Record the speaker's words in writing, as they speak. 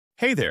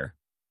Hey there,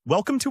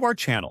 welcome to our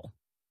channel.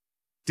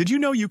 Did you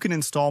know you can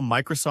install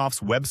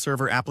Microsoft's web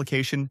server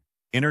application,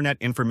 Internet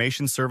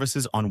Information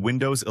Services on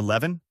Windows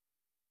 11?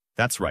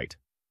 That's right.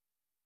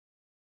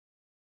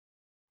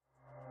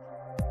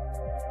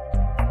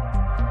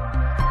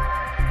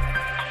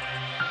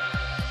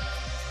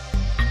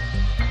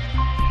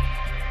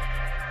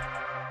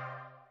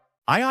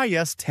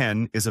 IIS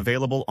 10 is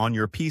available on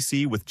your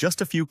PC with just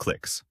a few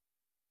clicks.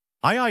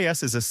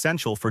 IIS is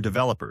essential for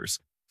developers,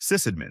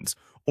 sysadmins,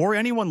 or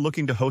anyone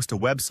looking to host a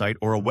website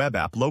or a web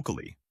app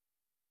locally.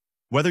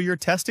 Whether you're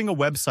testing a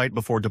website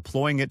before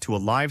deploying it to a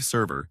live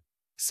server,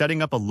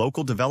 setting up a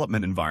local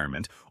development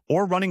environment,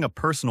 or running a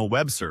personal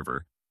web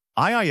server,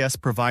 IIS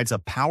provides a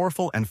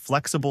powerful and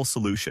flexible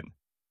solution.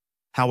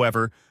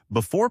 However,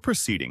 before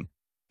proceeding,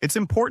 it's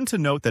important to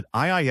note that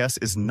IIS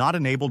is not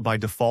enabled by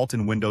default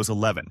in Windows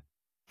 11,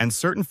 and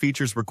certain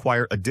features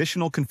require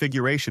additional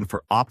configuration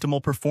for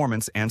optimal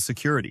performance and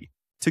security.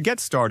 To get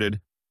started,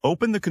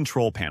 open the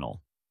Control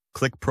Panel,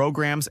 click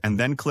Programs, and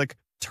then click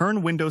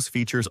Turn Windows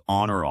Features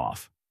On or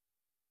Off.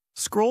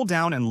 Scroll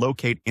down and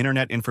locate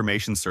Internet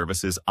Information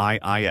Services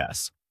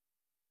IIS.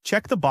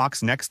 Check the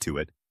box next to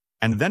it,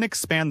 and then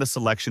expand the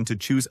selection to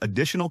choose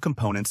additional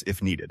components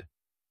if needed.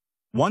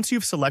 Once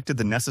you've selected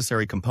the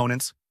necessary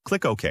components,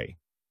 click OK,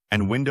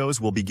 and Windows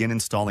will begin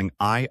installing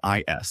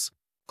IIS.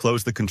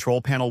 Close the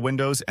Control Panel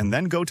windows and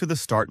then go to the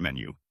Start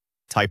menu.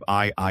 Type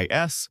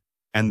IIS,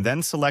 and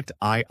then select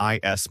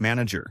IIS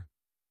Manager.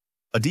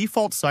 A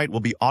default site will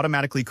be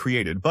automatically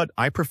created, but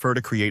I prefer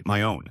to create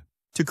my own.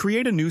 To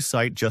create a new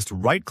site, just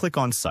right-click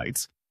on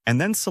Sites, and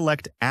then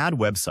select Add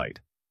Website.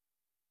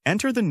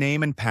 Enter the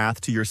name and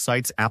path to your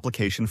site's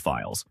application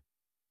files.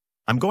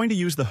 I'm going to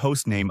use the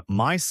host name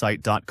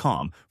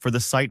mysite.com for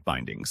the site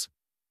bindings.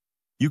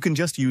 You can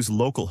just use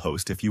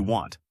localhost if you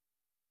want.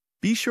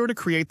 Be sure to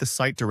create the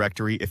site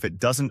directory if it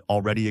doesn't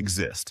already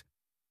exist.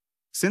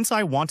 Since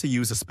I want to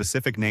use a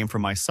specific name for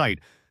my site,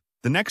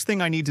 the next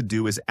thing I need to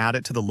do is add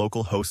it to the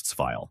local hosts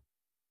file.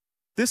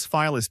 This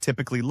file is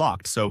typically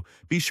locked, so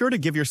be sure to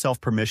give yourself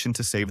permission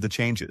to save the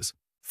changes.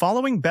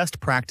 Following best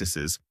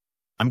practices,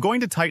 I'm going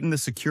to tighten the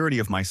security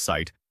of my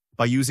site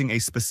by using a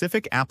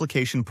specific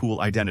application pool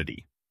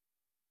identity.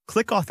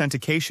 Click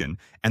Authentication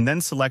and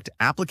then select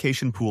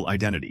Application Pool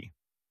Identity.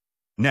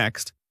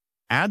 Next,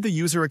 add the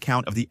user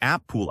account of the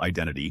app pool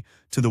identity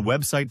to the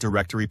website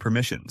directory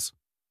permissions.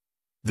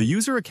 The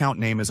user account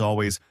name is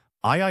always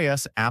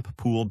IIS app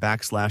pool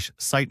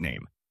 /site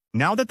name.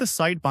 Now that the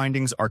site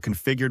bindings are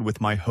configured with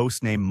my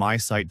hostname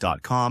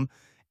mysite.com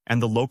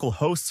and the local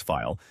hosts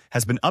file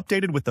has been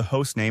updated with the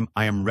hostname,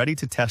 I am ready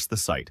to test the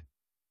site.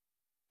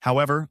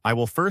 However, I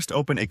will first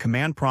open a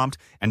command prompt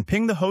and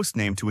ping the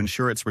hostname to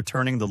ensure it's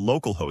returning the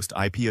localhost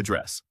IP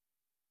address.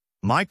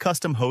 My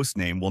custom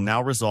hostname will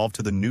now resolve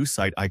to the new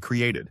site I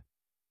created.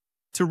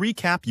 To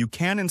recap, you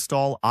can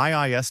install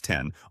IIS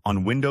 10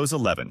 on Windows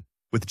 11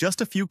 with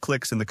just a few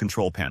clicks in the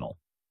Control Panel.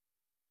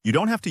 You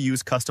don't have to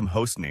use custom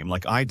hostname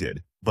like I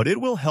did, but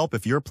it will help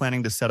if you're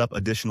planning to set up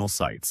additional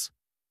sites.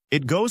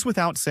 It goes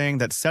without saying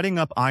that setting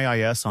up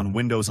IIS on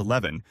Windows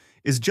 11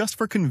 is just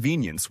for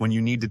convenience when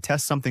you need to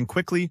test something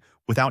quickly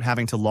without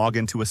having to log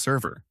into a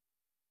server.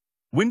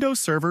 Windows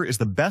Server is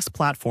the best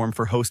platform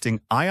for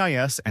hosting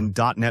IIS and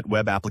 .NET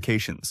web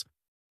applications.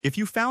 If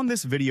you found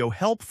this video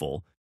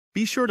helpful,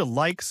 be sure to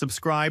like,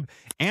 subscribe,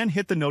 and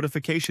hit the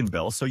notification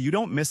bell so you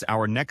don't miss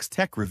our next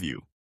tech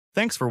review.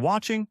 Thanks for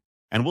watching,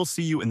 and we'll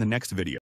see you in the next video.